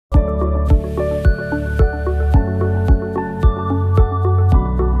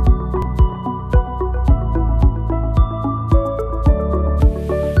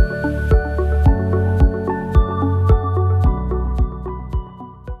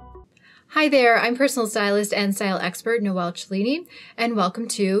Hi there, I'm personal stylist and style expert Noelle Cellini, and welcome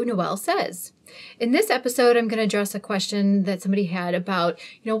to Noelle Says. In this episode, I'm going to address a question that somebody had about,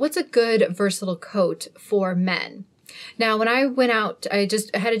 what's a good versatile coat for men? Now, when I went out, I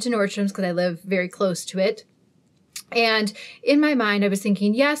just headed to Nordstrom's because I live very close to it. And in my mind, I was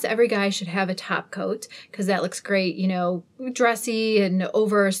thinking, yes, every guy should have a top coat because that looks great, dressy and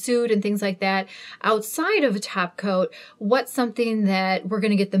over a suit and things like that. Outside of a top coat, what's something that we're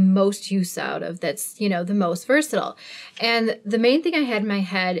going to get the most use out of that's, the most versatile? And the main thing I had in my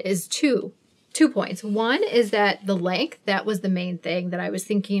head is two points. One is that the length, that was the main thing that I was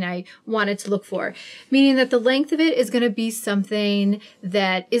thinking I wanted to look for, meaning that the length of it is going to be something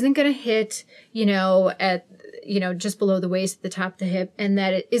that isn't going to hit, at just below the waist at the top of the hip, and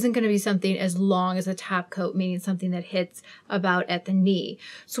that it isn't going to be something as long as a top coat, meaning something that hits about at the knee.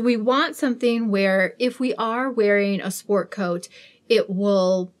 So we want something where if we are wearing a sport coat, it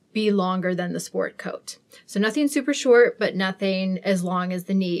will be longer than the sport coat. So nothing super short, but nothing as long as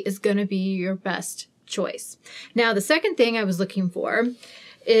the knee is going to be your best choice. Now, the second thing I was looking for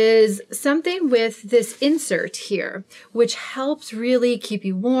is something with this insert here, which helps really keep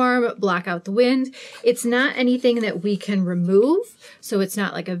you warm, block out the wind. It's not anything that we can remove, so it's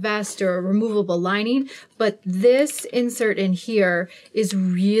not like a vest or a removable lining, but this insert in here is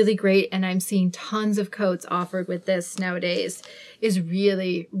really great, and I'm seeing tons of coats offered with this nowadays. Is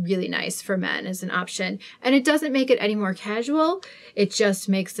really, really nice for men as an option. And it doesn't make it any more casual, it just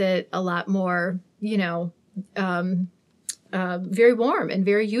makes it a lot more, very warm and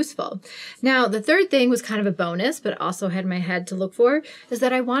very useful. Now, the third thing was kind of a bonus, but also had my head to look for, is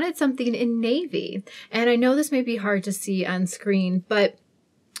that I wanted something in navy. And I know this may be hard to see on screen, but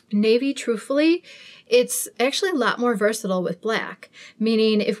navy, truthfully, it's actually a lot more versatile with black,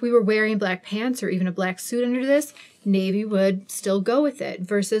 meaning if we were wearing black pants or even a black suit under this, navy would still go with it,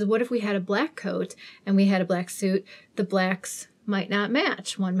 versus what if we had a black coat and we had a black suit, the blacks might not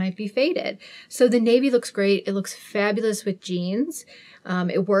match. One might be faded. So the navy looks great. It looks fabulous with jeans.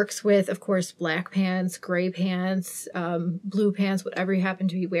 It works with, of course, black pants, gray pants, blue pants, whatever you happen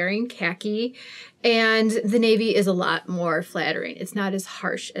to be wearing, khaki. And the navy is a lot more flattering. It's not as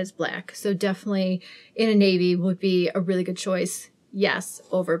harsh as black. So definitely in a navy would be a really good choice. Yes,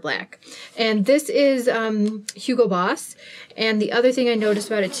 over black. And this is Hugo Boss. And the other thing I noticed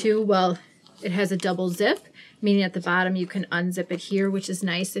about it too, well, it has a double zip, meaning at the bottom you can unzip it here, which is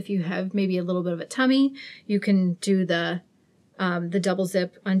nice if you have maybe a little bit of a tummy. You can do the double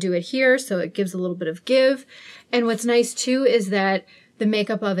zip, undo it here, so it gives a little bit of give. And what's nice too is that the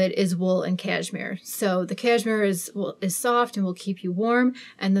makeup of it is wool and cashmere. So the cashmere is soft and will keep you warm,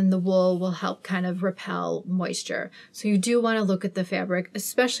 and then the wool will help kind of repel moisture. So you do want to look at the fabric,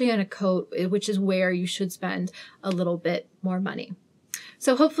 especially on a coat, which is where you should spend a little bit more money.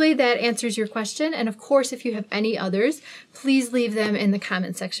 So hopefully that answers your question. And of course, if you have any others, please leave them in the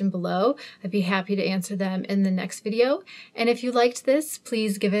comment section below. I'd be happy to answer them in the next video. And if you liked this,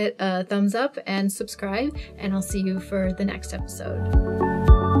 please give it a thumbs up and subscribe, and I'll see you for the next episode.